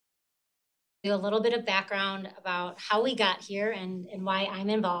A little bit of background about how we got here and why I'm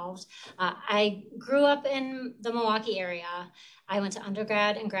involved. I grew up in the Milwaukee area. I went to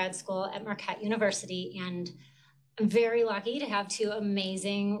undergrad and grad school at Marquette University, and I'm very lucky to have two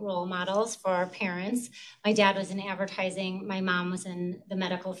amazing role models for parents. My dad was in advertising. My mom was in the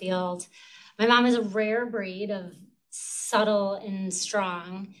medical field. My mom is a rare breed of subtle and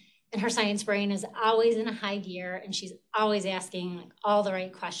strong, and her science brain is always in a high gear, and she's always asking like all the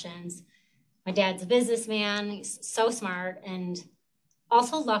right questions. My dad's a businessman. He's so smart, and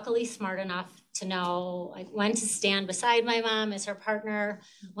also luckily smart enough to know like when to stand beside my mom as her partner,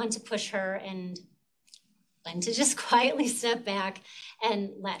 when to push her, and when to just quietly step back and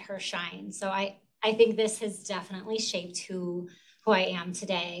let her shine. So I think this has definitely shaped who I am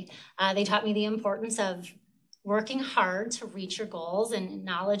today. They taught me the importance of working hard to reach your goals, and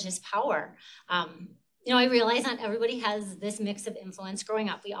knowledge is power. I realize not everybody has this mix of influence growing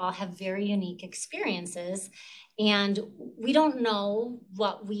up. We all have very unique experiences, and we don't know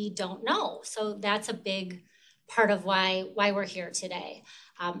what we don't know. So that's a big part of why we're here today.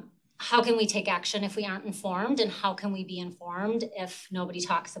 How can we take action if we aren't informed, and how can we be informed if nobody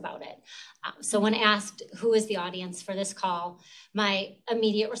talks about it? So when asked who is the audience for this call, my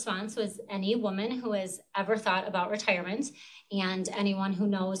immediate response was any woman who has ever thought about retirement, and anyone who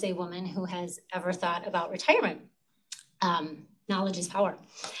knows a woman who has ever thought about retirement. Knowledge is power.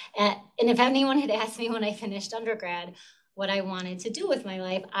 And if anyone had asked me when I finished undergrad what I wanted to do with my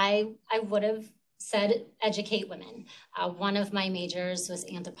life, I would have said educate women. One of my majors was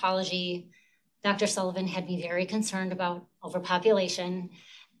anthropology. Dr. Sullivan had me very concerned about overpopulation.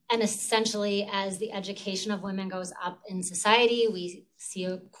 And essentially, as the education of women goes up in society, we see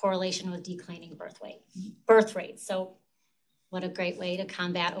a correlation with declining birth rates. So what a great way to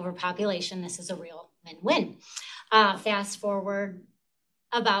combat overpopulation. This is a real win-win. Fast forward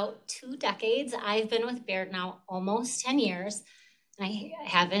about 2 decades. I've been with Baird now almost 10 years. I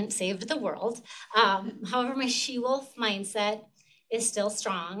haven't saved the world. However, my she-wolf mindset is still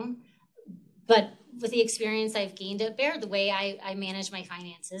strong, but with the experience I've gained at Baird, the way I manage my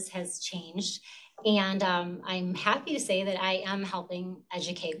finances has changed. And I'm happy to say that I am helping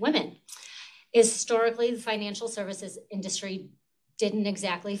educate women. Historically, the financial services industry didn't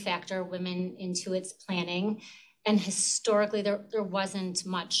exactly factor women into its planning. And historically, there wasn't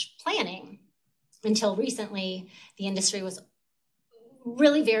much planning until recently. The industry was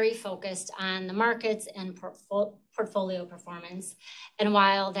really very focused on the markets and portfolio performance. And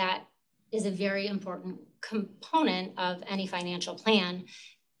while that is a very important component of any financial plan,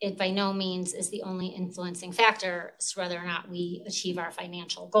 it by no means is the only influencing factor as to whether or not we achieve our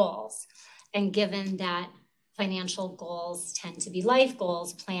financial goals. And given that financial goals tend to be life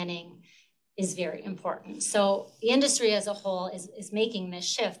goals, planning is very important. So the industry as a whole is making this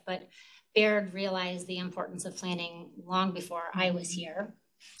shift, but Baird realized the importance of planning long before I was here.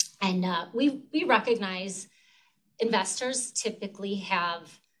 And we recognize investors typically have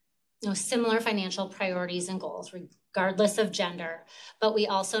similar financial priorities and goals, regardless of gender. But we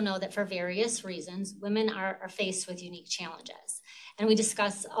also know that for various reasons, women are faced with unique challenges. And we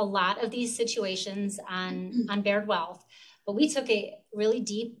discuss a lot of these situations on Baird Wealth, but we took a really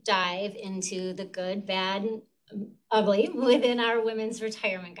deep dive into the good, bad, and ugly within our women's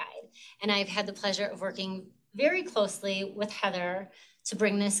retirement guide. And I've had the pleasure of working very closely with Heather to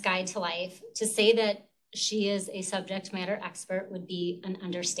bring this guide to life. To say that she is a subject matter expert would be an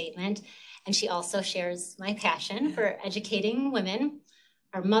understatement. And she also shares my passion for educating women,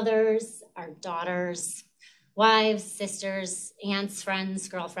 our mothers, our daughters, wives, sisters, aunts, friends,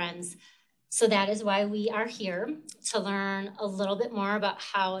 girlfriends. So that is why we are here, to learn a little bit more about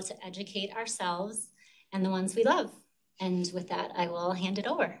how to educate ourselves and the ones we love. And with that, I will hand it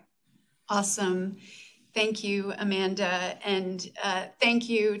over. Awesome. Thank you, Amanda. And thank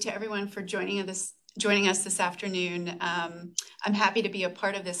you to everyone for joining us this afternoon. I'm happy to be a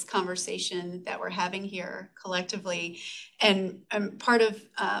part of this conversation that we're having here collectively. And part of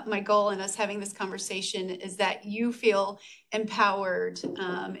my goal in us having this conversation is that you feel empowered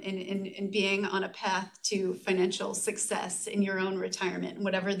in being on a path to financial success in your own retirement,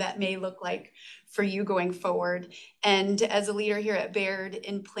 whatever that may look like for you going forward. And as a leader here at Baird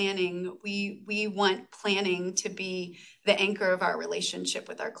in planning, we want planning to be the anchor of our relationship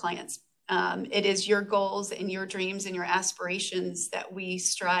with our clients. It is your goals and your dreams and your aspirations that we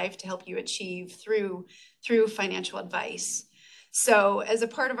strive to help you achieve through financial advice. So as a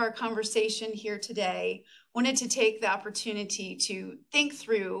part of our conversation here today, wanted to take the opportunity to think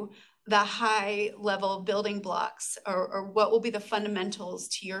through the high level building blocks or what will be the fundamentals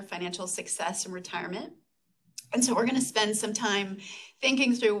to your financial success in retirement. And so we're going to spend some time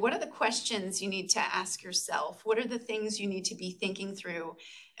thinking through what are the questions you need to ask yourself? What are the things you need to be thinking through?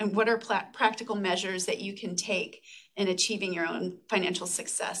 And what are practical measures that you can take in achieving your own financial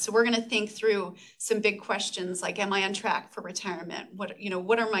success? So we're going to think through some big questions like, am I on track for retirement?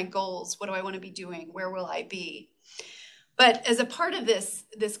 What are my goals? What do I want to be doing? Where will I be? But as a part of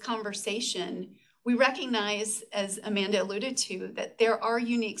this conversation, we recognize, as Amanda alluded to, that there are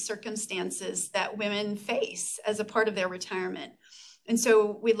unique circumstances that women face as a part of their retirement. And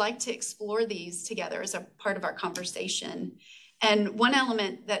so we'd like to explore these together as a part of our conversation. And one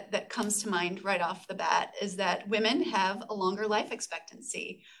element that comes to mind right off the bat is that women have a longer life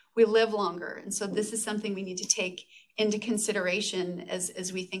expectancy. We live longer. And so this is something we need to take into consideration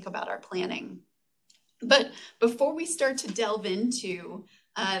as we think about our planning. But before we start to delve into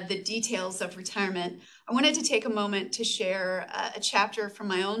the details of retirement, I wanted to take a moment to share a chapter from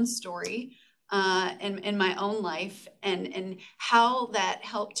my own story in my own life and how that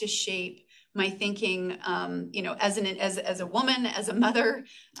helped to shape my thinking, as a woman, as a mother,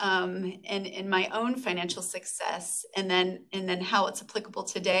 and in my own financial success, and then how it's applicable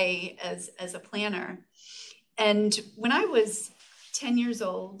today as a planner. And when I was 10 years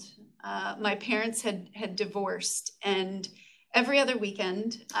old, my parents had divorced, and every other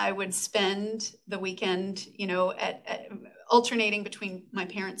weekend I would spend the weekend, at alternating between my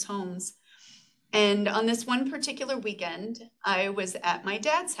parents' homes. And on this one particular weekend, I was at my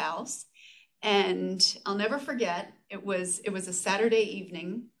dad's house, and I'll never forget, it was a Saturday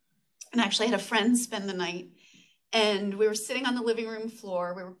evening, and I actually had a friend spend the night, and we were sitting on the living room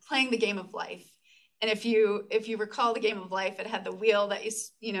floor. We were playing the game of life. And if you recall the game of life, it had the wheel that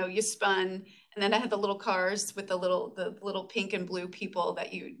you spun, and then it had the little cars with the little pink and blue people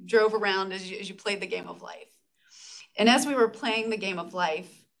that you drove around as you played the game of life. And as we were playing the game of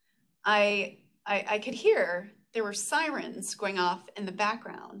life, I could hear there were sirens going off in the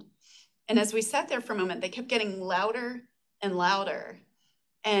background. And as we sat there for a moment, they kept getting louder and louder.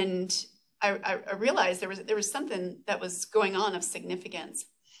 And I realized there was something that was going on of significance.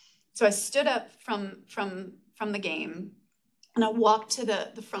 So I stood up from the game, and I walked to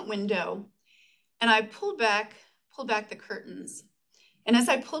the front window, and I pulled back the curtains. And as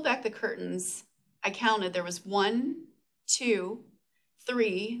I pulled back the curtains, I counted. There was 1, 2,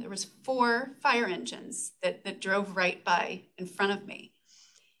 3. There was 4 fire engines that drove right by in front of me.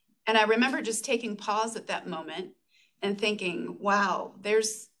 And I remember just taking pause at that moment and thinking, wow,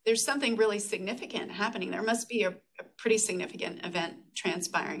 there's something really significant happening. There must be a pretty significant event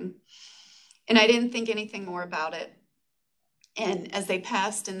transpiring. And I didn't think anything more about it. And as they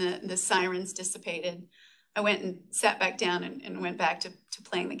passed and the sirens dissipated, I went and sat back down and went back to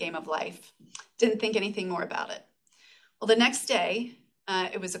playing the game of life. Didn't think anything more about it. Well, the next day,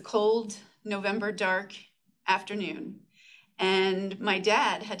 it was a cold November dark afternoon, and my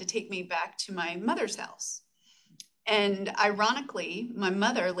dad had to take me back to my mother's house. And ironically, my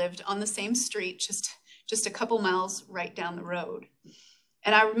mother lived on the same street, just a couple miles right down the road.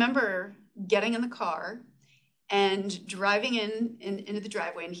 And I remember getting in the car and driving into the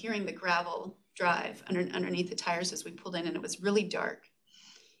driveway and hearing the gravel drive underneath the tires as we pulled in, and it was really dark.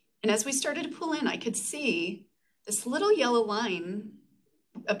 And as we started to pull in, I could see this little yellow line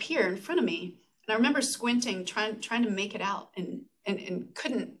appear in front of me. And I remember squinting, trying to make it out, and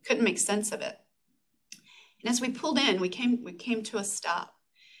couldn't make sense of it. And as we pulled in, we came to a stop.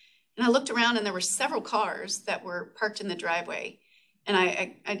 And I looked around, and there were several cars that were parked in the driveway. And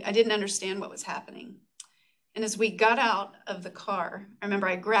I didn't understand what was happening. And as we got out of the car, I remember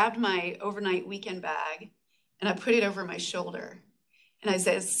I grabbed my overnight weekend bag and I put it over my shoulder. And as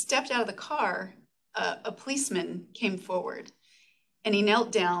I stepped out of the car, a policeman came forward, and he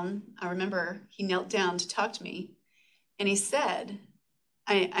knelt down. I remember he knelt down to talk to me. And he said,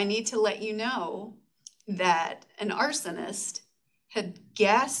 I need to let you know that an arsonist had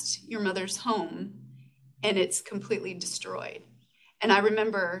gassed your mother's home, and it's completely destroyed. And I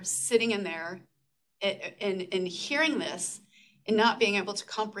remember sitting in there and hearing this and not being able to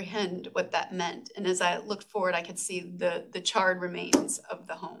comprehend what that meant. And as I looked forward, I could see the charred remains of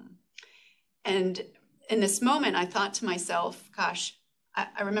the home. And in this moment, I thought to myself, gosh,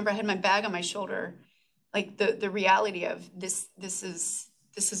 I remember I had my bag on my shoulder, like the reality of this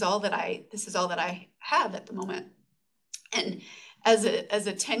is all that I have at the moment. And as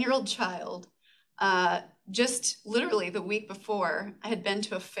a 10-year-old child, just literally the week before, I had been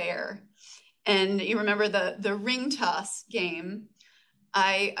to a fair, and you remember the ring toss game.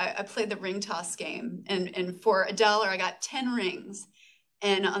 I played the ring toss game, and for $1, I got 10 rings.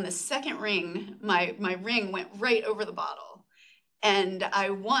 And on the second ring, my ring went right over the bottle, and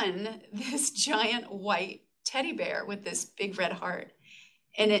I won this giant white teddy bear with this big red heart.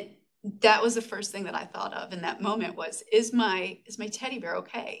 And that was the first thing that I thought of in that moment was, is my teddy bear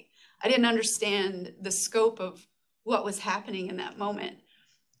okay? I didn't understand the scope of what was happening in that moment.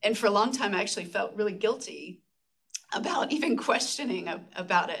 And for a long time, I actually felt really guilty about even questioning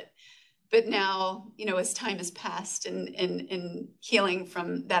about it. But now, you know, as time has passed and healing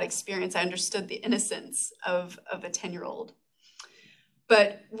from that experience, I understood the innocence of a 10-year-old.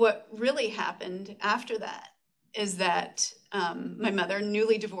 But what really happened after that is that my mother,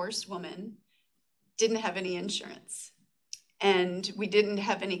 newly divorced woman, didn't have any insurance, and we didn't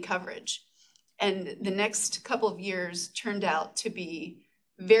have any coverage. And the next couple of years turned out to be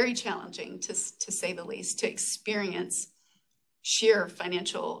very challenging, to say the least, to experience sheer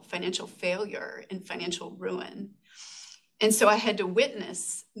financial failure and financial ruin. And so I had to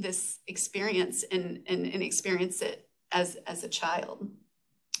witness this experience and experience it as a child.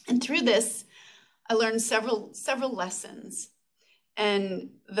 And through this, I learned several lessons.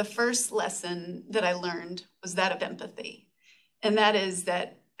 And the first lesson that I learned was that of empathy. And that is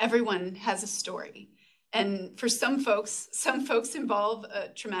that everyone has a story. And for some folks involve a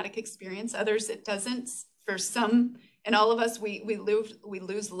traumatic experience, others it doesn't. For some, and all of us, we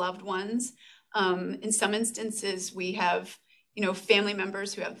lose loved ones. In some instances, we have, you know, family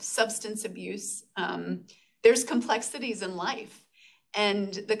members who have substance abuse. There's complexities in life,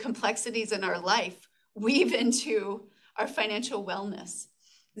 and the complexities in our life weave into our financial wellness.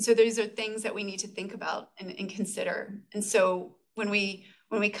 And so these are things that we need to think about and consider. And so when we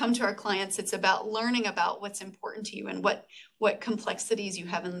come to our clients, it's about learning about what's important to you and what complexities you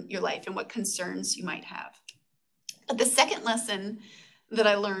have in your life and what concerns you might have. But the second lesson that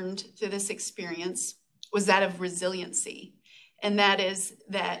I learned through this experience was that of resiliency. And that is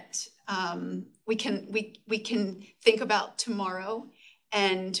that we can think about tomorrow,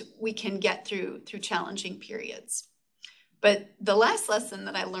 and we can get through challenging periods. But the last lesson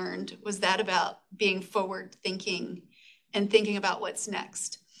that I learned was that about being forward thinking and thinking about what's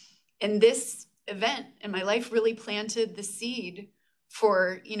next. And this event in my life really planted the seed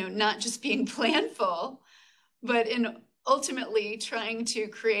for, you know, not just being planful, but in ultimately trying to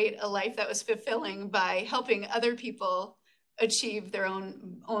create a life that was fulfilling by helping other people achieve their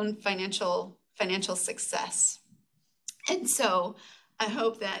own financial success. And so I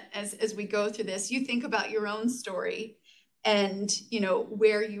hope that as we go through this, you think about your own story and, you know,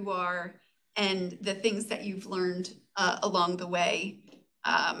 where you are and the things that you've learned along the way.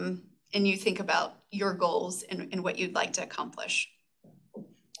 And you think about your goals and what you'd like to accomplish.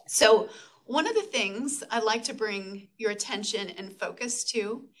 So one of the things I'd like to bring your attention and focus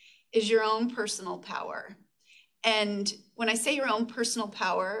to is your own personal power. And when I say your own personal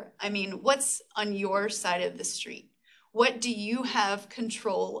power, I mean, what's on your side of the street? What do you have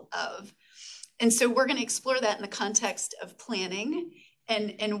control of? And so we're going to explore that in the context of planning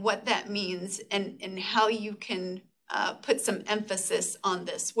and what that means and how you can put some emphasis on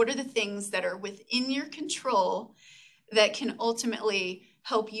this. What are the things that are within your control that can ultimately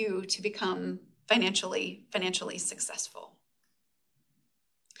help you to become financially successful?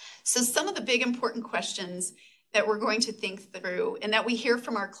 So some of the big important questions that we're going to think through and that we hear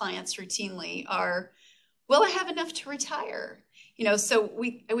from our clients routinely are, will I have enough to retire? You know, so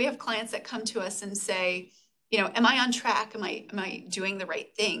we have clients that come to us and say, you know, am I on track? Am I doing the right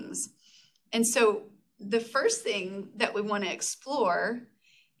things? And so the first thing that we want to explore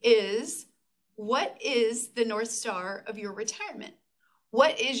is, what is the North Star of your retirement?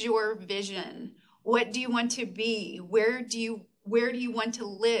 What is your vision? What do you want to be? Where do you want to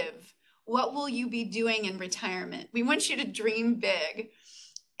live? What will you be doing in retirement? We want you to dream big.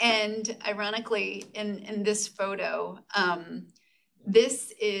 And ironically, in this photo,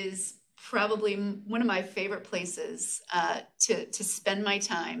 this is probably one of my favorite places to spend my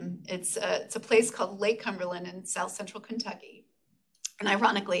time. It's a place called Lake Cumberland in South Central Kentucky. And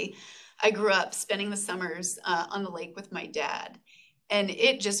ironically, I grew up spending the summers on the lake with my dad. And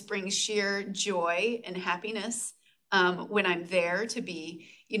it just brings sheer joy and happiness when I'm there, to be,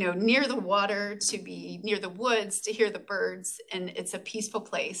 you know, near the water, to be near the woods, to hear the birds, and it's a peaceful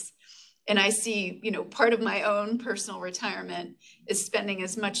place. And I see, you know, part of my own personal retirement is spending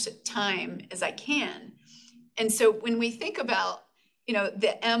as much time as I can. And so when we think about, you know,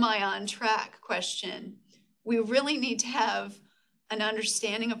 the am I on track question, we really need to have an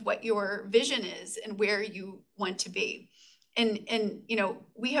understanding of what your vision is and where you want to be. And you know,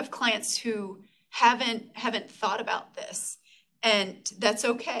 we have clients who haven't thought about this, and that's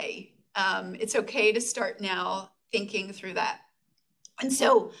okay. It's okay to start now thinking through that. And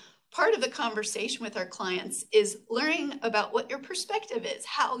so part of the conversation with our clients is learning about what your perspective is,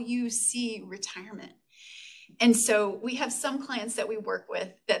 how you see retirement. And so we have some clients that we work with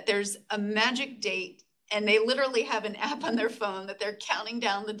that there's a magic date, and they literally have an app on their phone that they're counting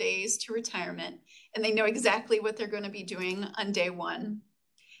down the days to retirement, and they know exactly what they're going to be doing on day one.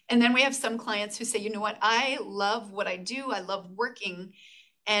 And then we have some clients who say, you know what, I love what I do. I love working,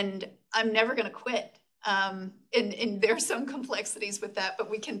 and I'm never going to quit. And there are some complexities with that, but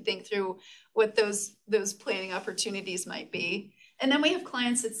we can think through what those planning opportunities might be. And then we have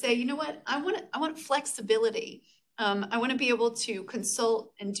clients that say, you know what, I want flexibility. I want to be able to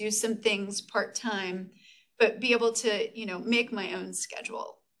consult and do some things part-time, but be able to, you know, make my own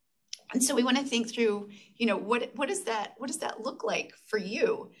schedule. And so we want to think through, you know, what does that look like for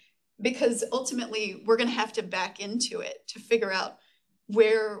you? Because ultimately we're going to have to back into it to figure out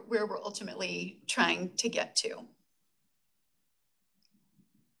where we're ultimately trying to get to.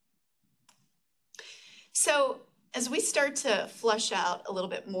 So as we start to flush out a little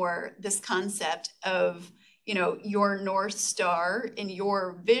bit more this concept of, you know, your North Star and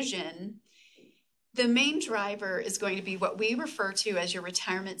your vision, the main driver is going to be what we refer to as your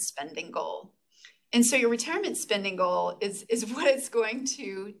retirement spending goal. And so your retirement spending goal is what it's going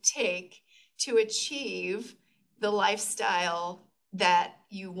to take to achieve the lifestyle that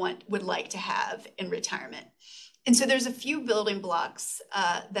you would like to have in retirement. And so there's a few building blocks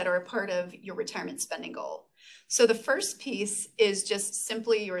that are a part of your retirement spending goal. So the first piece is just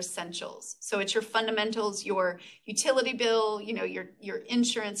simply your essentials. So it's your fundamentals, your utility bill, you know, your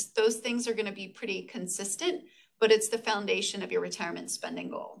insurance. Those things are going to be pretty consistent, but it's the foundation of your retirement spending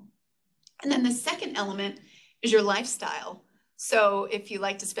goal. And then the second element is your lifestyle. So if you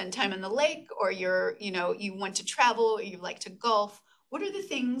like to spend time on the lake, or you want to travel, or you like to golf, what are the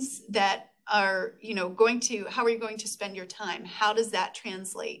things that are, you know, how are you going to spend your time? How does that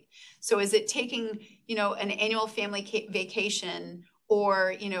translate? So is it taking, you know, an annual family vacation,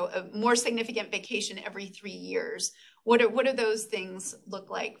 or, you know, a more significant vacation every 3 years? What do those things look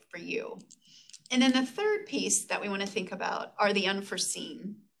like for you? And then the third piece that we want to think about are the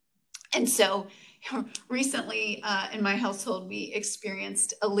unforeseen. And so recently in my household, we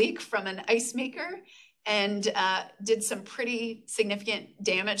experienced a leak from an ice maker, and did some pretty significant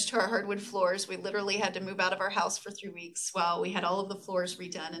damage to our hardwood floors. We literally had to move out of our house for 3 weeks while we had all of the floors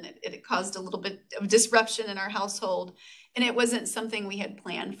redone, and it caused a little bit of disruption in our household, and it wasn't something we had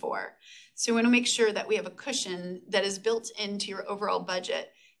planned for. So we want to make sure that we have a cushion that is built into your overall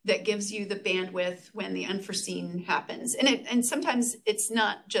budget that gives you the bandwidth when the unforeseen happens. And sometimes it's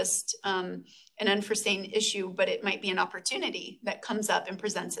not just an unforeseen issue, but it might be an opportunity that comes up and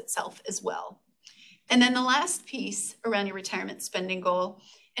presents itself as well. And then the last piece around your retirement spending goal,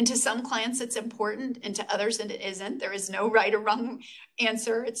 and to some clients it's important, and to others it isn't. There is no right or wrong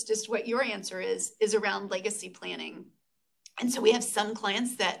answer. It's just what your answer is around legacy planning. And so we have some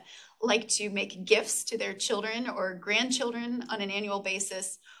clients that like to make gifts to their children or grandchildren on an annual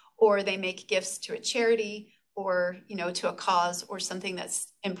basis, or they make gifts to a charity, or, you know, to a cause or something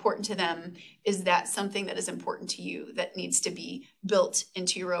that's important to them. Is that something that is important to you that needs to be built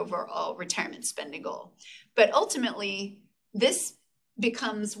into your overall retirement spending goal? But ultimately, this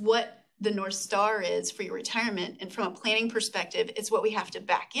becomes what the North Star is for your retirement. And from a planning perspective, it's what we have to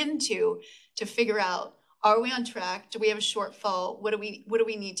back into to figure out, are we on track? Do we have a shortfall? What do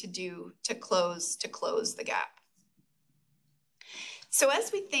we need to do to close the gap? So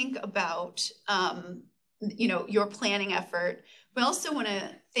as we think about you know, your planning effort, we also want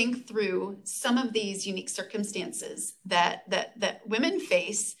to think through some of these unique circumstances that women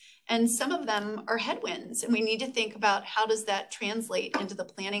face, and some of them are headwinds, and we need to think about how does that translate into the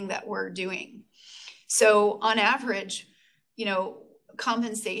planning that we're doing. So on average, you know,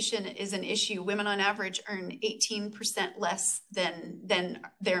 compensation is an issue. Women on average earn 18% less than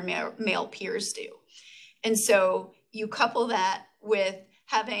their male peers do. And so you couple that with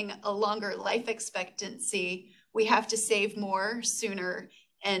having a longer life expectancy, we have to save more sooner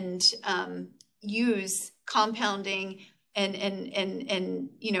and use compounding and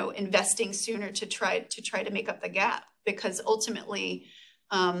you know, investing sooner to try to make up the gap, because ultimately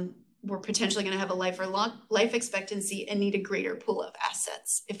we're potentially going to have a life expectancy and need a greater pool of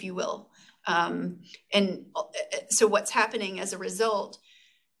assets, if you will. And so what's happening as a result,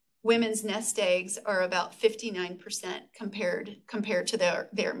 women's nest eggs are about 59% compared to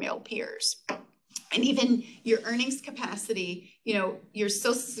their male peers. And even your earnings capacity, you know, your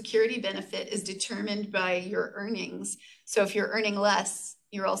Social Security benefit is determined by your earnings. So if you're earning less,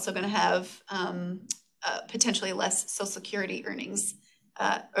 you're also going to have potentially less Social Security earnings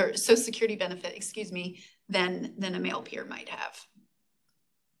or Social Security benefit, excuse me, than a male peer might have.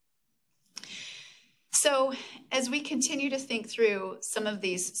 So as we continue to think through some of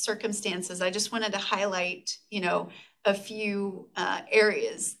these circumstances, I just wanted to highlight, a few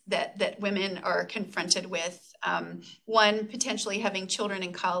areas that women are confronted with. One, potentially having children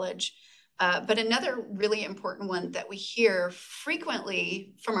in college, but another really important one that we hear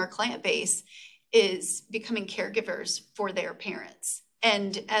frequently from our client base is becoming caregivers for their parents.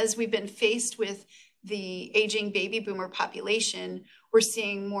 And as we've been faced with the aging baby boomer population, we're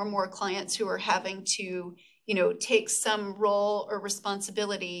seeing more and more clients who are having to, take some role or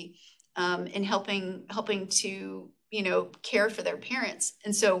responsibility in helping to, care for their parents.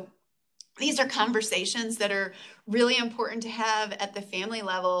 And so these are conversations that are really important to have at the family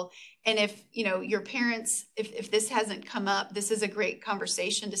level. And if, your parents, if this hasn't come up, this is a great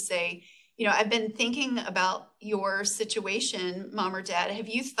conversation to say, I've been thinking about your situation, mom or dad. Have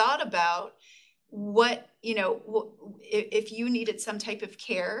you thought about what, if you needed some type of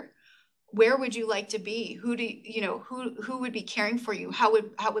care, where would you like to be? Who would be caring for you? How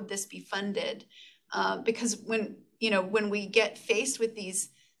would this be funded? Because when we get faced with these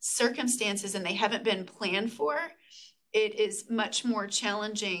circumstances and they haven't been planned for, it is much more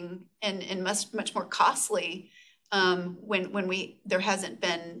challenging and much more costly when there hasn't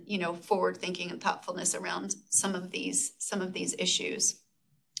been, forward thinking and thoughtfulness around some of these issues.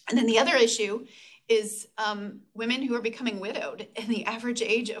 And then the other issue is women who are becoming widowed, and the average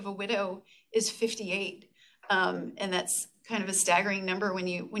age of a widow is 58. And that's kind of a staggering number when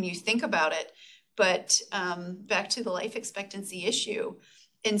you think about it. But back to the life expectancy issue.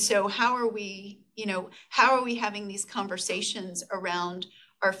 And so how are we having these conversations around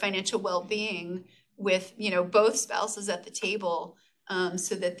our financial well-being with, both spouses at the table,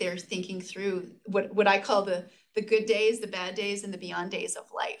 so that they're thinking through what I call the good days, the bad days, and the beyond days of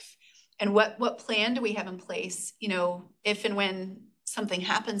life. And what plan do we have in place, if and when something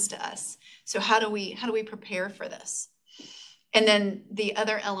happens to us? So how do we prepare for this? And then the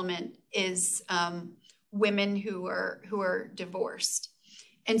other element is women who are divorced.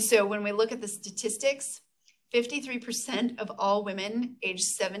 And so when we look at the statistics, 53% of all women age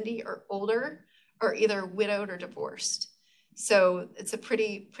 70 or older are either widowed or divorced. So it's a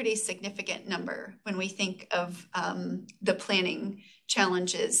pretty significant number when we think of the planning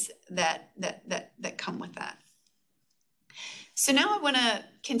challenges that come with that. So now I want to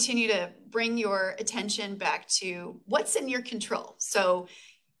continue to bring your attention back to what's in your control. So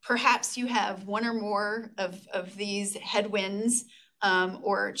perhaps you have one or more of these headwinds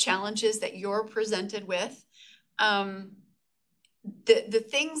or challenges that you're presented with. The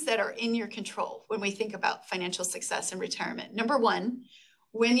things that are in your control when we think about financial success and retirement. Number one,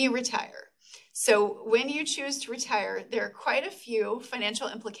 when you retire. So when you choose to retire, there are quite a few financial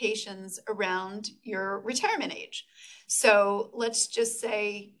implications around your retirement age. So let's just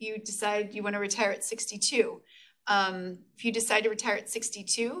say you decide you want to retire at 62. If you decide to retire at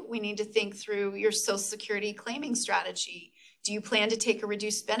 62, we need to think through your Social Security claiming strategy. Do you plan to take a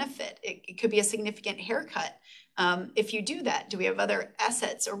reduced benefit? It could be a significant haircut. If you do that, do we have other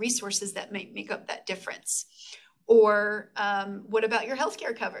assets or resources that might make up that difference? Or what about your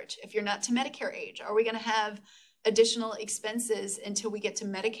healthcare coverage? If you're not to Medicare age, are we going to have additional expenses until we get to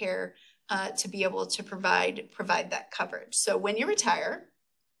Medicare to be able to provide that coverage? So when you retire,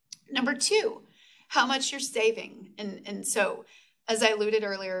 number two, how much you're saving. And so as I alluded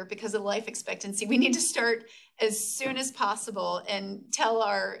earlier, because of life expectancy, we need to start as soon as possible and tell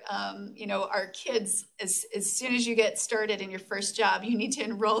our kids as soon as you get started in your first job, you need to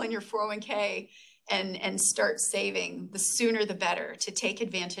enroll in your 401k and start saving. The sooner the better, to take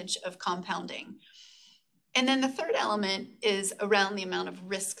advantage of compounding. And then the third element is around the amount of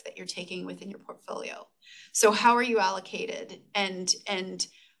risk that you're taking within your portfolio. So how are you allocated, and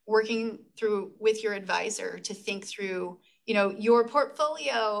working through with your advisor to think through, your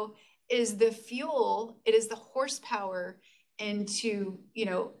portfolio is the fuel, it is the horsepower into,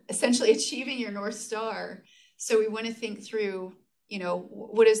 essentially achieving your North Star. So we want to think through,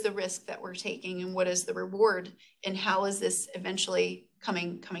 what is the risk that we're taking and what is the reward, and how is this eventually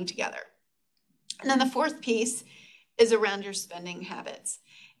coming together? And then the fourth piece is around your spending habits.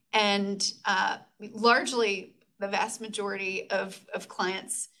 And largely the vast majority of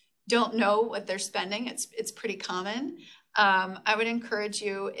clients don't know what they're spending. It's pretty common. I would encourage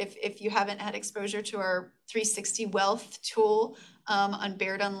you, if you haven't had exposure to our 360 Wealth tool on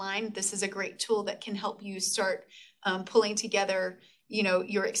Baird Online, this is a great tool that can help you start pulling together,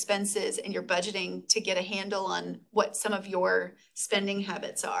 your expenses and your budgeting to get a handle on what some of your spending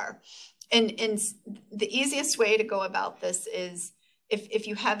habits are. And the easiest way to go about this is, if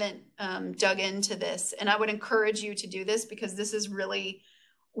you haven't dug into this, and I would encourage you to do this, because this is really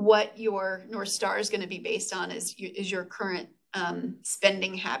what your North Star is going to be based on is your current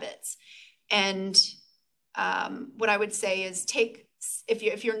spending habits. And what I would say is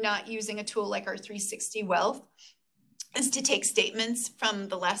if you're not using a tool like our 360 Wealth, is to take statements from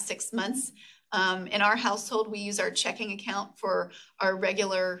the last 6 months. In our household, we use our checking account for our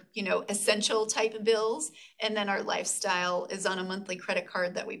regular, essential type of bills. And then our lifestyle is on a monthly credit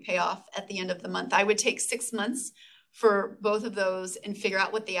card that we pay off at the end of the month. I would take 6 months for both of those and figure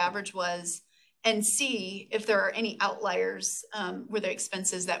out what the average was and see if there are any outliers where the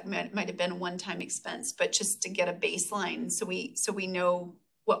expenses that might have been a one-time expense, but just to get a baseline so we know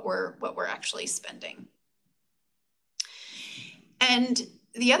what we're actually spending. And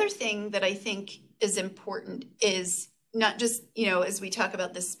the other thing that I think is important is not just, as we talk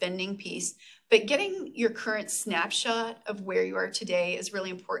about the spending piece, but getting your current snapshot of where you are today is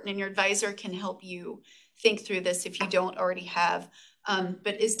really important. And your advisor can help you think through this if you don't already have,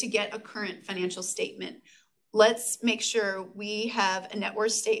 but is to get a current financial statement. Let's make sure we have a net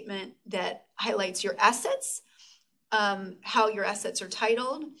worth statement that highlights your assets, how your assets are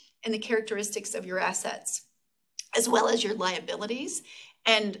titled, and the characteristics of your assets, as well as your liabilities,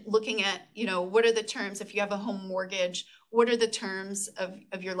 and looking at, what are the terms, if you have a home mortgage, what are the terms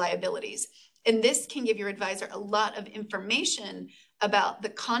of your liabilities? And this can give your advisor a lot of information about the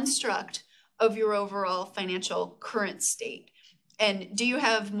construct of your overall financial current state. And do you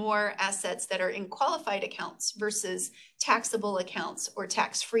have more assets that are in qualified accounts versus taxable accounts or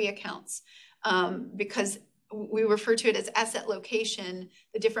tax-free accounts? Because we refer to it as asset location,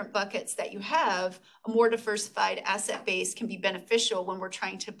 the different buckets that you have. A more diversified asset base can be beneficial when we're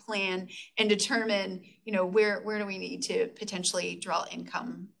trying to plan and determine, where do we need to potentially draw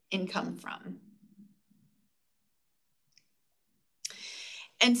income from.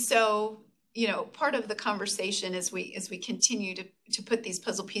 And so, part of the conversation as we continue to put these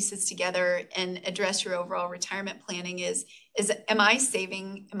puzzle pieces together and address your overall retirement planning is am I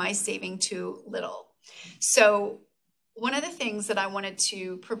saving too little? So one of the things that I wanted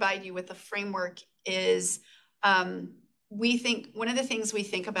to provide you with a framework is one of the things we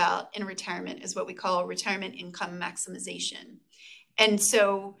think about in retirement is what we call retirement income maximization. And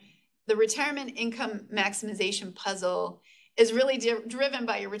so the retirement income maximization puzzle is really driven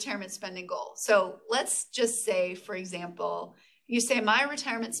by your retirement spending goal. So let's just say, for example, you say my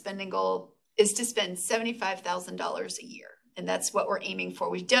retirement spending goal is to spend $75,000 a year. And that's what we're aiming for.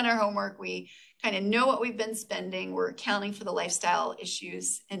 We've done our homework. We kind of know what we've been spending. We're accounting for the lifestyle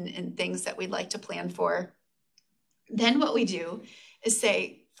issues and things that we'd like to plan for. Then what we do is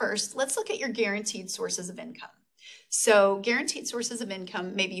say, first, let's look at your guaranteed sources of income. So guaranteed sources of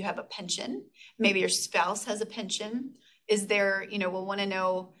income, maybe you have a pension, maybe your spouse has a pension. Is there, we'll want to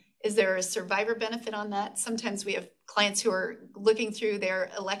know, is there a survivor benefit on that? Sometimes we have clients who are looking through their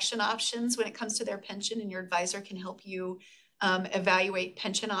election options when it comes to their pension, and your advisor can help you evaluate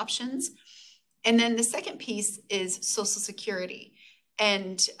pension options. And then the second piece is Social Security.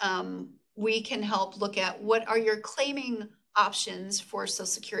 And we can help look at what are your claiming options for Social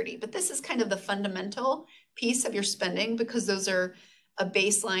Security. But this is kind of the fundamental piece of your spending because those are a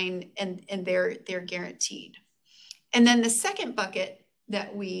baseline and they're guaranteed. And then the second bucket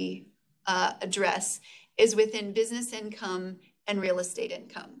that we address is within business income and real estate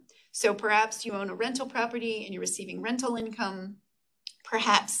income. So perhaps you own a rental property and you're receiving rental income.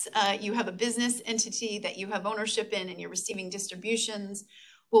 Perhaps you have a business entity that you have ownership in and you're receiving distributions.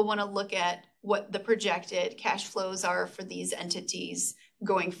 We'll want to look at what the projected cash flows are for these entities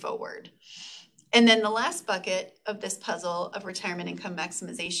going forward. And then the last bucket of this puzzle of retirement income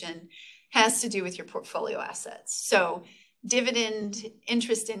maximization has to do with your portfolio assets. So dividend,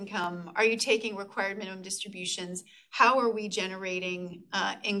 interest income, are you taking required minimum distributions? How are we generating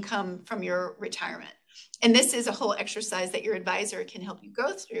income from your retirement? And this is a whole exercise that your advisor can help you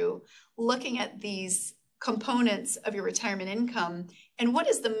go through, looking at these components of your retirement income and what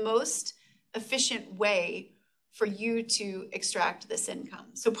is the most efficient way for you to extract this income.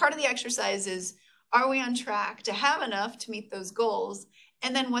 So part of the exercise is, are we on track to have enough to meet those goals?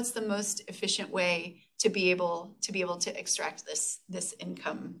 And then what's the most efficient way to be able to extract this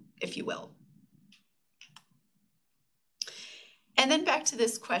income, if you will. And then back to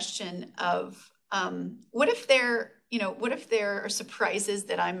this question of what if there are surprises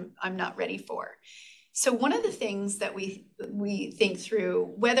that I'm not ready for? So one of the things that we think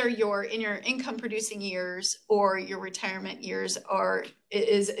through, whether you're in your income producing years or your retirement years,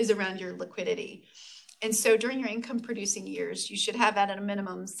 is around your liquidity. And so during your income producing years, you should have at a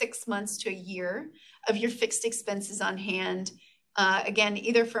minimum 6 months to a year of your fixed expenses on hand, again,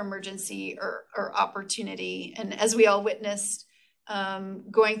 either for emergency or opportunity. And as we all witnessed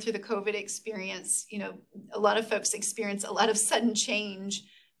going through the COVID experience, a lot of folks experience a lot of sudden change.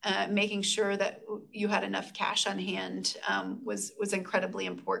 Making sure that you had enough cash on hand was incredibly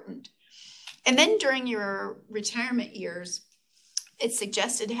important. And then during your retirement years, it's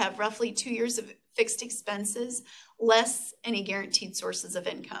suggested to have roughly 2 years of fixed expenses, less any guaranteed sources of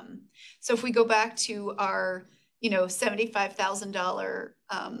income. So if we go back to our, $75,000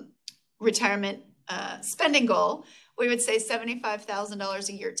 retirement spending goal, we would say $75,000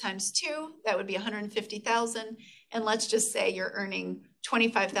 a year times 2, that would be $150,000. And let's just say you're earning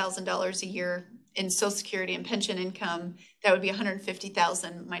 $25,000 a year in Social Security and pension income, that would be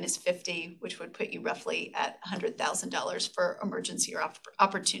 $150,000 minus 50, which would put you roughly at $100,000 for emergency or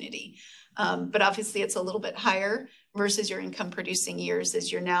opportunity. But obviously it's a little bit higher versus your income producing years,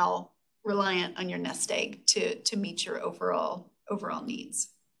 as you're now reliant on your nest egg to meet your overall needs.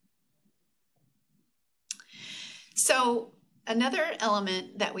 So another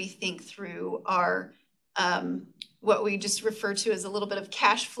element that we think through are what we just refer to as a little bit of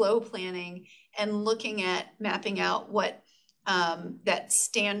cash flow planning, and looking at mapping out what that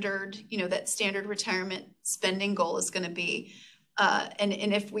standard retirement spending goal is going to be.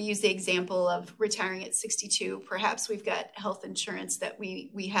 And if we use the example of retiring at 62, perhaps we've got health insurance that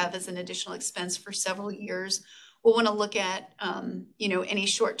we have as an additional expense for several years. We'll want to look at any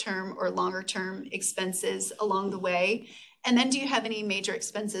short-term or longer-term expenses along the way. And then do you have any major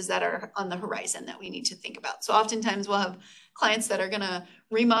expenses that are on the horizon that we need to think about? So oftentimes we'll have clients that are going to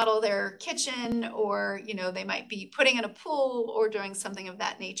remodel their kitchen, or they might be putting in a pool or doing something of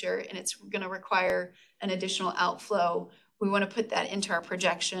that nature, and it's going to require an additional outflow. We want to put that into our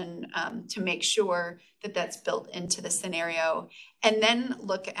projection to make sure that that's built into the scenario, and then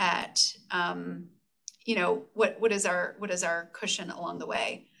look at what is our cushion along the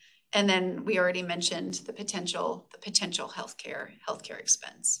way. And then we already mentioned the potential healthcare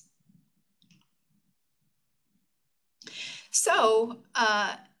expense. So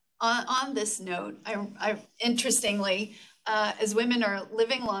on this note, I interestingly, as women are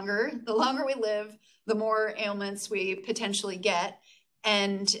living longer, the longer we live, the more ailments we potentially get.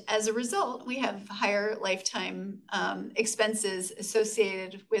 And as a result, we have higher lifetime expenses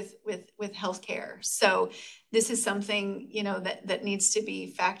associated with healthcare. So this is something that needs to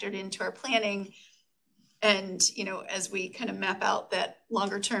be factored into our planning. And as we kind of map out that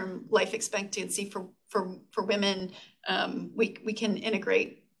longer term life expectancy for women, we can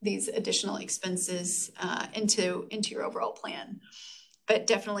integrate these additional expenses into your overall plan. But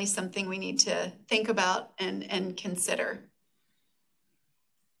definitely something we need to think about and consider.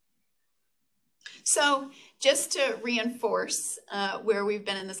 So just to reinforce where we've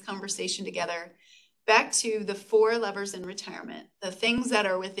been in this conversation together, back to the 4 levers in retirement. The things that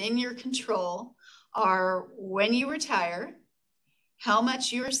are within your control are when you retire, how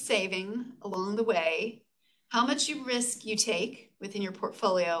much you're saving along the way, how much risk you take within your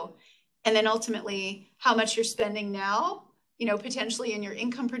portfolio, and then ultimately how much you're spending now, potentially in your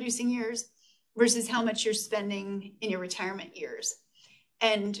income producing years, versus how much you're spending in your retirement years.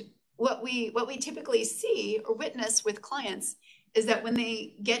 And what we typically see or witness with clients is that when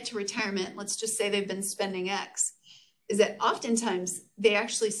they get to retirement, let's just say they've been spending X, is that oftentimes they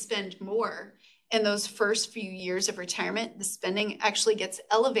actually spend more in those first few years of retirement. The spending actually gets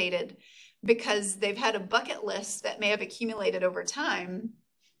elevated because they've had a bucket list that may have accumulated over time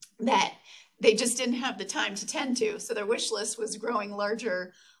that they just didn't have the time to tend to. So their wish list was growing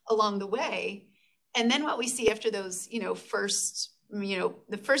larger along the way. And then what we see after those,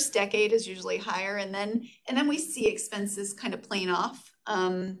 the first decade is usually higher, and then we see expenses kind of playing off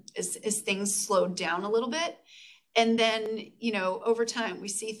as things slow down a little bit. And then, over time we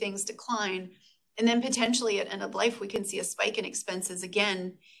see things decline, and then potentially at end of life we can see a spike in expenses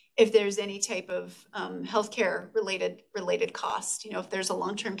again if there's any type of healthcare related cost. If there's a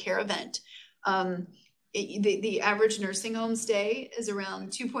long-term care event. The average nursing home stay is around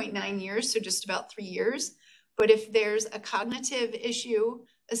 2.9 years, so just about 3 years. But if there's a cognitive issue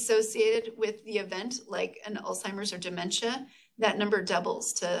associated with the event, like an Alzheimer's or dementia, that number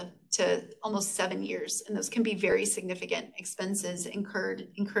doubles to almost 7 years. And those can be very significant expenses incurred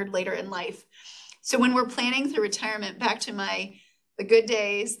later in life. So when we're planning through retirement, back to the good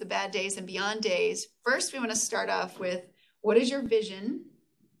days, the bad days, and beyond days, first we want to start off with, what is your vision?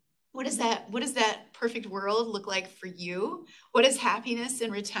 What does that perfect world look like for you? What is happiness in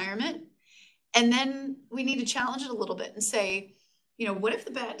retirement? And then we need to challenge it a little bit and say, what if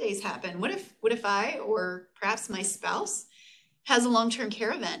the bad days happen? What if I, or perhaps my spouse, has a long-term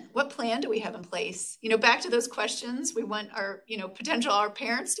care event? What plan do we have in place? Back to those questions we want our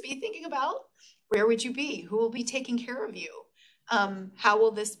parents to be thinking about. Where would you be? Who will be taking care of you? how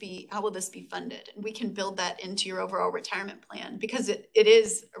will this be funded? And we can build that into your overall retirement plan, because it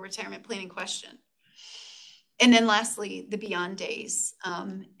is a retirement planning question. And then lastly, the beyond days,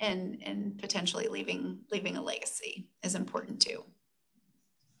 and potentially leaving a legacy is important too.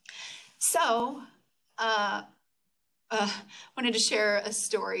 So wanted to share a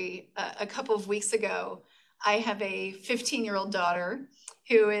story. A couple of weeks ago, I have a 15-year-old daughter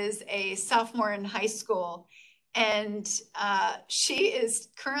who is a sophomore in high school, and she is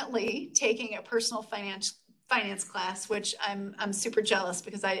currently taking a personal finance class, which I'm super jealous,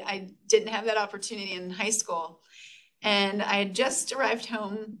 because I didn't have that opportunity in high school. And I had just arrived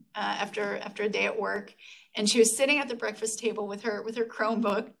home after a day at work, and she was sitting at the breakfast table with her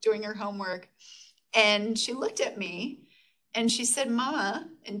Chromebook doing her homework. And she looked at me and she said, "Mama,"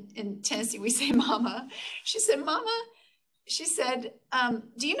 in Tennessee we say mama. She said, "Mama," she said,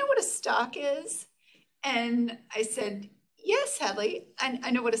 "do you know what a stock is?" And I said, "Yes, Hadley,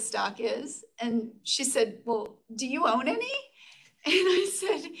 I know what a stock is." And she said, "Well, do you own any?" And I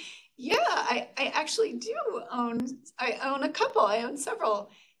said, "Yeah, I actually do own. I own a couple. I own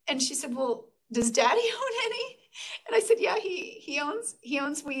several." And she said, "Well, does Daddy own any?" And I said, "Yeah, he owns.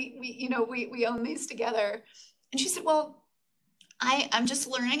 We own these together." And she said, "Well, I'm just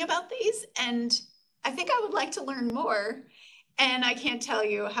learning about these, and I think I would like to learn more." And I can't tell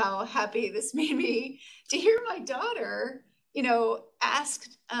you how happy this made me to hear my daughter,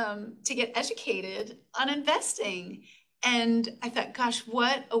 asked to get educated on investing. And I thought, gosh,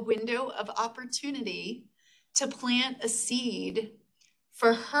 what a window of opportunity to plant a seed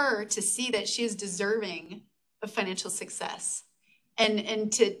for her to see that she is deserving of financial success,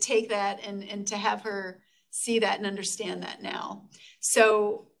 and to take that and to have her see that and understand that now.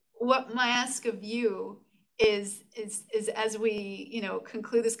 So what my ask of you is as we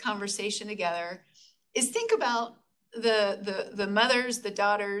conclude this conversation together, is think about the mothers, the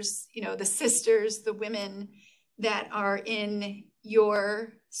daughters, the sisters, the women that are in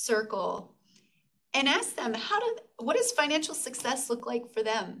your circle, and ask them, what does financial success look like for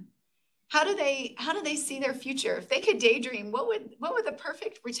them? How do they see their future? If they could daydream, what would the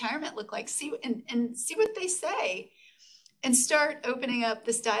perfect retirement look like? See what they say, and start opening up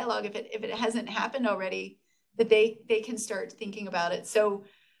this dialogue if it hasn't happened already, that they can start thinking about it. So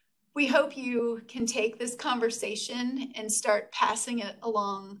we hope you can take this conversation and start passing it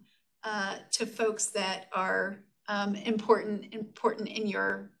along to folks that are important in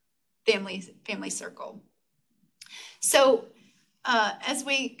your family circle. So as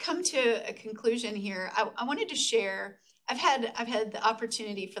we come to a conclusion here, I wanted to share, I've had the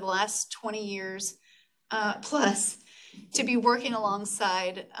opportunity for the last 20 years plus to be working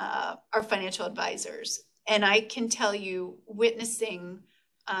alongside our financial advisors. And I can tell you, witnessing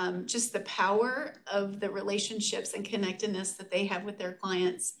just the power of the relationships and connectedness that they have with their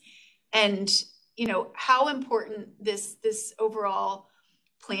clients, and how important this overall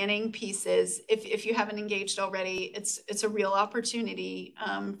planning piece is. If you haven't engaged already, it's a real opportunity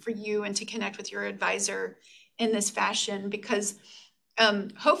for you, and to connect with your advisor in this fashion, because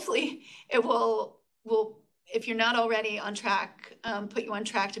hopefully it will, if you're not already on track, put you on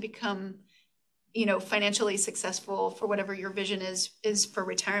track to become financially successful for whatever your vision is for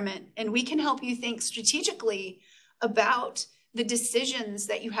retirement. And we can help you think strategically about the decisions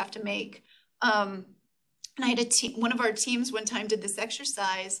that you have to make. And I had one of our teams one time did this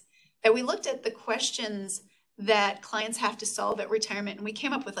exercise that we looked at the questions that clients have to solve at retirement, and we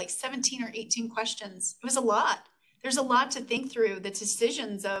came up with like 17 or 18 questions. It was a lot. There's a lot to think through. The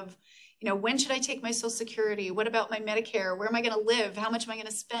decisions of, when should I take my Social Security? What about my Medicare? Where am I going to live? How much am I going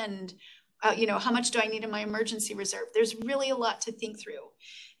to spend? How much do I need in my emergency reserve? There's really a lot to think through,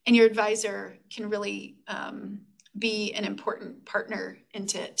 and your advisor can really be an important partner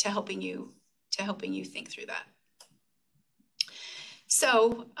into helping you think through that.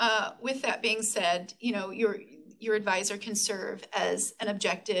 So with that being said, your advisor can serve as an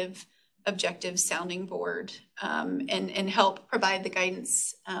objective sounding board, and help provide the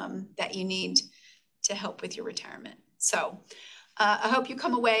guidance that you need to help with your retirement. So I hope you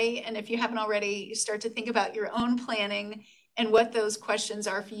come away, and if you haven't already, you start to think about your own planning and what those questions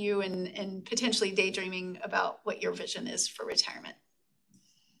are for you, and potentially daydreaming about what your vision is for retirement.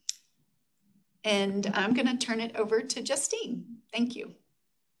 And I'm going to turn it over to Justine. Thank you.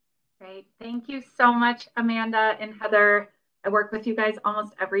 Great. Thank you so much, Amanda and Heather. I work with you guys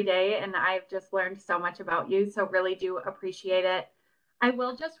almost every day, and I've just learned so much about you, so really do appreciate it. I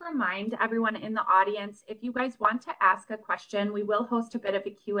will just remind everyone in the audience, if you guys want to ask a question, we will host a bit of a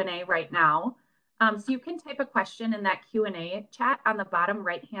Q&A right now. So you can type a question in that Q&A chat on the bottom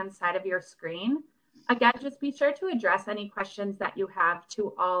right-hand side of your screen. Again, just be sure to address any questions that you have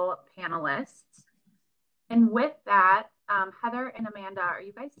to all panelists. And with that, Heather and Amanda, are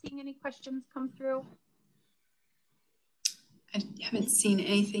you guys seeing any questions come through? I haven't seen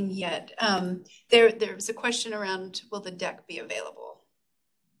anything yet. There's a question around, will the deck be available?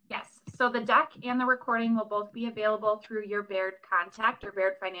 Yes, so the deck and the recording will both be available through your Baird contact or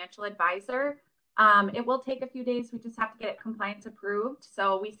Baird financial advisor. It will take a few days. We just have to get it compliance approved.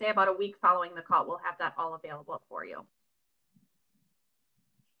 So we say about a week following the call, we'll have that all available for you.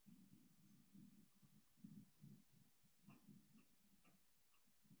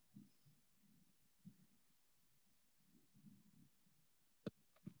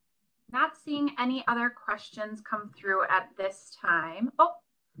 Not seeing any other questions come through at this time. Oh,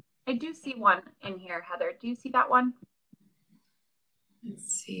 I do see one in here, Heather. Do you see that one?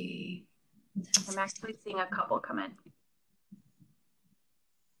 Let's see. I'm actually seeing a couple come in.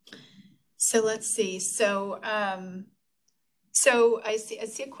 So let's see. So I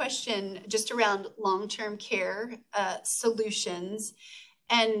see a question just around long-term care solutions,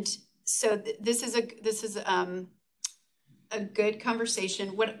 and so this is a good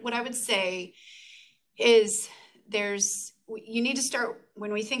conversation. What I would say is you need to start,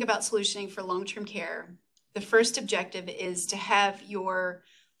 when we think about solutioning for long-term care, the first objective is to have your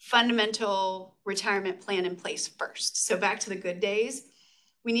fundamental retirement plan in place first. So back to the good days,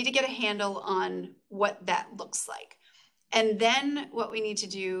 we need to get a handle on what that looks like. And then what we need to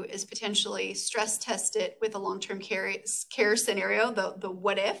do is potentially stress test it with a long-term care scenario, the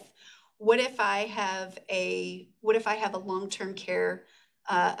what if. What if I have a long-term care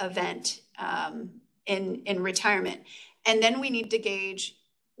event in retirement? And then we need to gauge,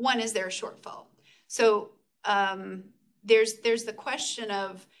 one, is there a shortfall? So there's the question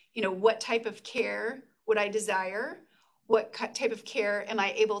of, what type of care would I desire? What type of care am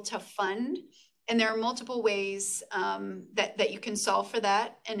I able to fund? And there are multiple ways that you can solve for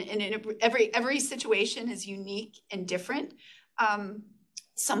that. And every situation is unique and different.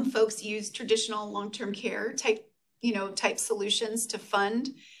 Some folks use traditional long-term care type solutions to fund.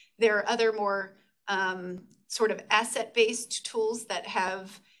 There are other more sort of asset-based tools that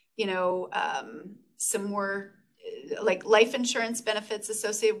have, some more like life insurance benefits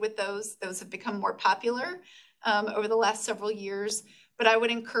associated with those. Those have become more popular over the last several years. But I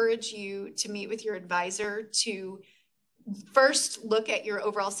would encourage you to meet with your advisor to first look at your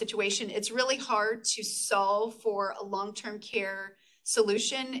overall situation. It's really hard to solve for a long-term care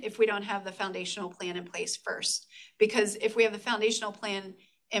solution if we don't have the foundational plan in place first. Because if we have the foundational plan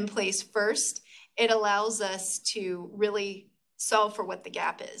in place first, it allows us to really solve for what the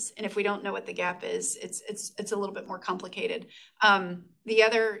gap is. And if we don't know what the gap is, it's a little bit more complicated. The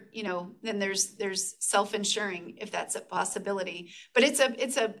other, then there's self-insuring if that's a possibility. But it's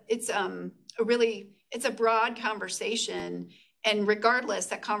a broad conversation, and regardless,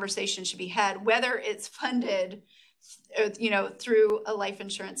 that conversation should be had, whether it's funded, through a life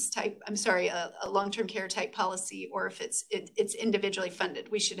insurance type, a long-term care type policy, or if it's individually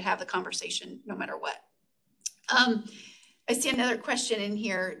funded. We should have the conversation no matter what. I see another question in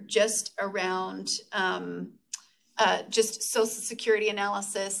here just around just Social Security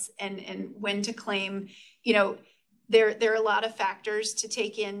analysis and when to claim. There are a lot of factors to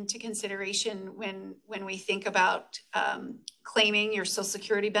take into consideration when we think about claiming your Social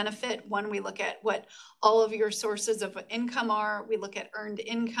Security benefit. One, we look at what all of your sources of income are. We look at earned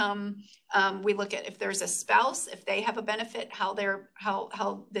income. We look at if there's a spouse, if they have a benefit, how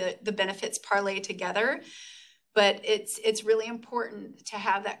the benefits parlay together. But it's really important to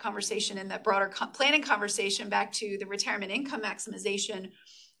have that conversation and that broader planning conversation back to the retirement income maximization,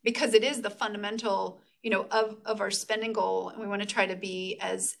 because it is the fundamental, of our spending goal, and we want to try to be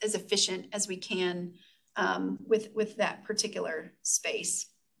as efficient as we can with that particular space.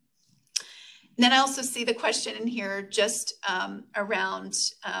 And then I also see the question in here just around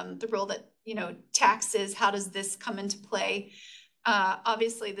the role that taxes. How does this come into play?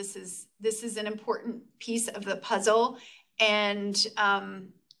 Obviously, this is an important piece of the puzzle, and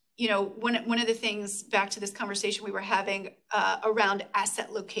one of the things, back to this conversation we were having around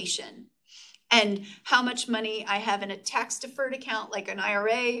asset location and how much money I have in a tax deferred account like an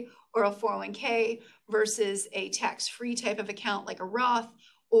IRA or a 401k versus a tax-free type of account like a Roth,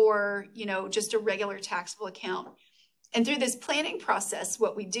 or just a regular taxable account. And through this planning process,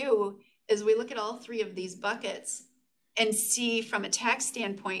 what we do is we look at all three of these buckets and see from a tax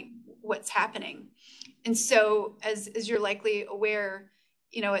standpoint what's happening. And so as you're likely aware,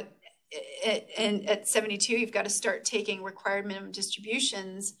 at 72, you've got to start taking required minimum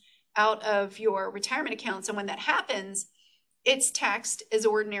distributions out of your retirement accounts. And when that happens, it's taxed as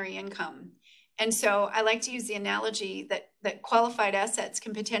ordinary income. And so I like to use the analogy that qualified assets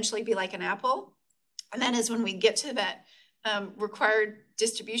can potentially be like an apple. And that is when we get to that required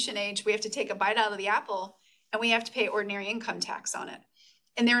distribution age, we have to take a bite out of the apple and we have to pay ordinary income tax on it.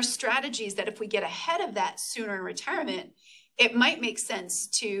 And there are strategies that if we get ahead of that sooner in retirement, it might make sense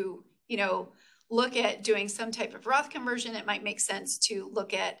to, look at doing some type of Roth conversion. It might make sense to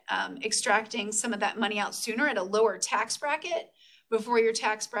look at extracting some of that money out sooner at a lower tax bracket before your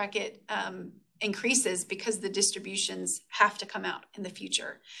tax bracket increases, because the distributions have to come out in the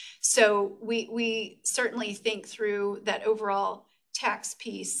future. So we certainly think through that overall tax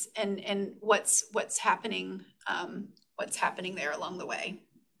piece and what's happening there along the way.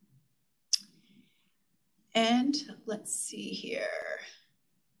 And let's see here.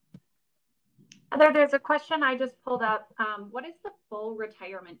 Heather, there's a question I just pulled up. What is the full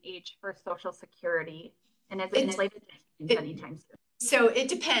retirement age for Social Security? And is it slated to change anytime soon? So it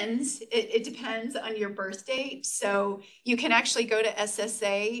depends. It depends on your birth date. So you can actually go to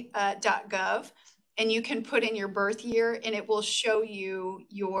ssa.gov and you can put in your birth year and it will show you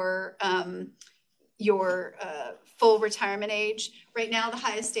your full retirement age. Right now, the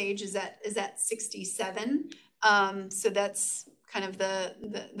highest age is at 67. So that's kind of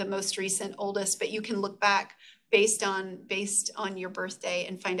the most recent, oldest, but you can look back based on your birthday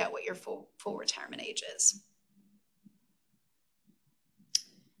and find out what your full retirement age is.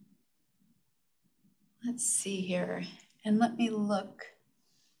 Let's see here, and let me look.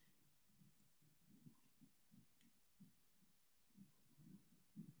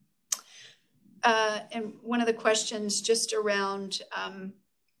 And one of the questions just around,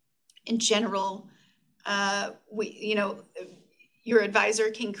 in general, your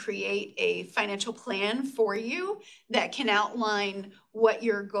advisor can create a financial plan for you that can outline what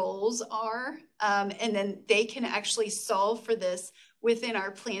your goals are. And then they can actually solve for this within our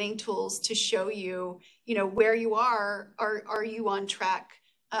planning tools to show you, where you are you on track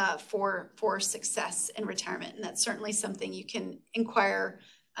for success in retirement? And that's certainly something you can inquire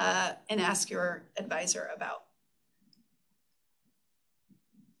and ask your advisor about.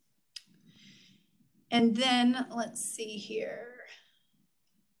 And then let's see here.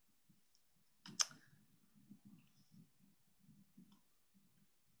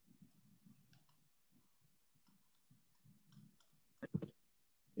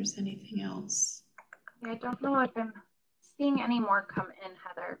 There's anything else? I don't know if I'm seeing any more come in,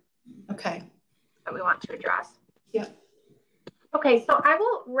 Heather. Okay. That we want to address. Yep. Okay, so I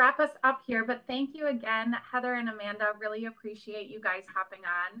will wrap us up here, but thank you again, Heather and Amanda. Really appreciate you guys hopping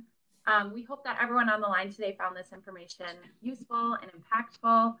on. We hope that everyone on the line today found this information useful and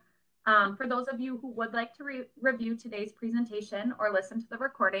impactful. For those of you who would like to review today's presentation or listen to the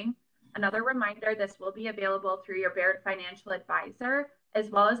recording, another reminder, this will be available through your Baird financial advisor, as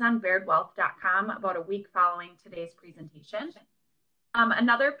well as on bairdwealth.com about a week following today's presentation.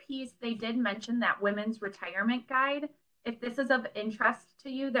 Another piece, they did mention that women's retirement guide. If this is of interest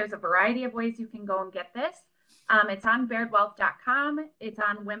to you, there's a variety of ways you can go and get this. It's on bairdwealth.com, it's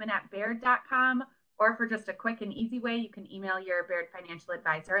on womenatbaird.com, or for just a quick and easy way, you can email your Baird financial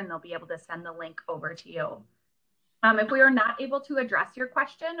advisor and they'll be able to send the link over to you. If we are not able to address your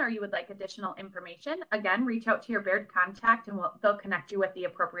question or you would like additional information, again, reach out to your Baird contact and they'll connect you with the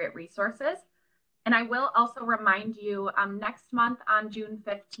appropriate resources. And I will also remind you, next month on June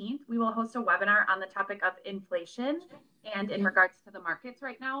 15th, we will host a webinar on the topic of inflation and in regards to the markets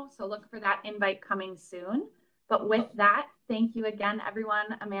right now. So look for that invite coming soon. But with that, thank you again,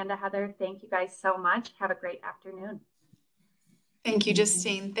 everyone. Amanda, Heather, thank you guys so much. Have a great afternoon. Thank you,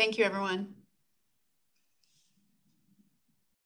 Justine. Thank you, everyone.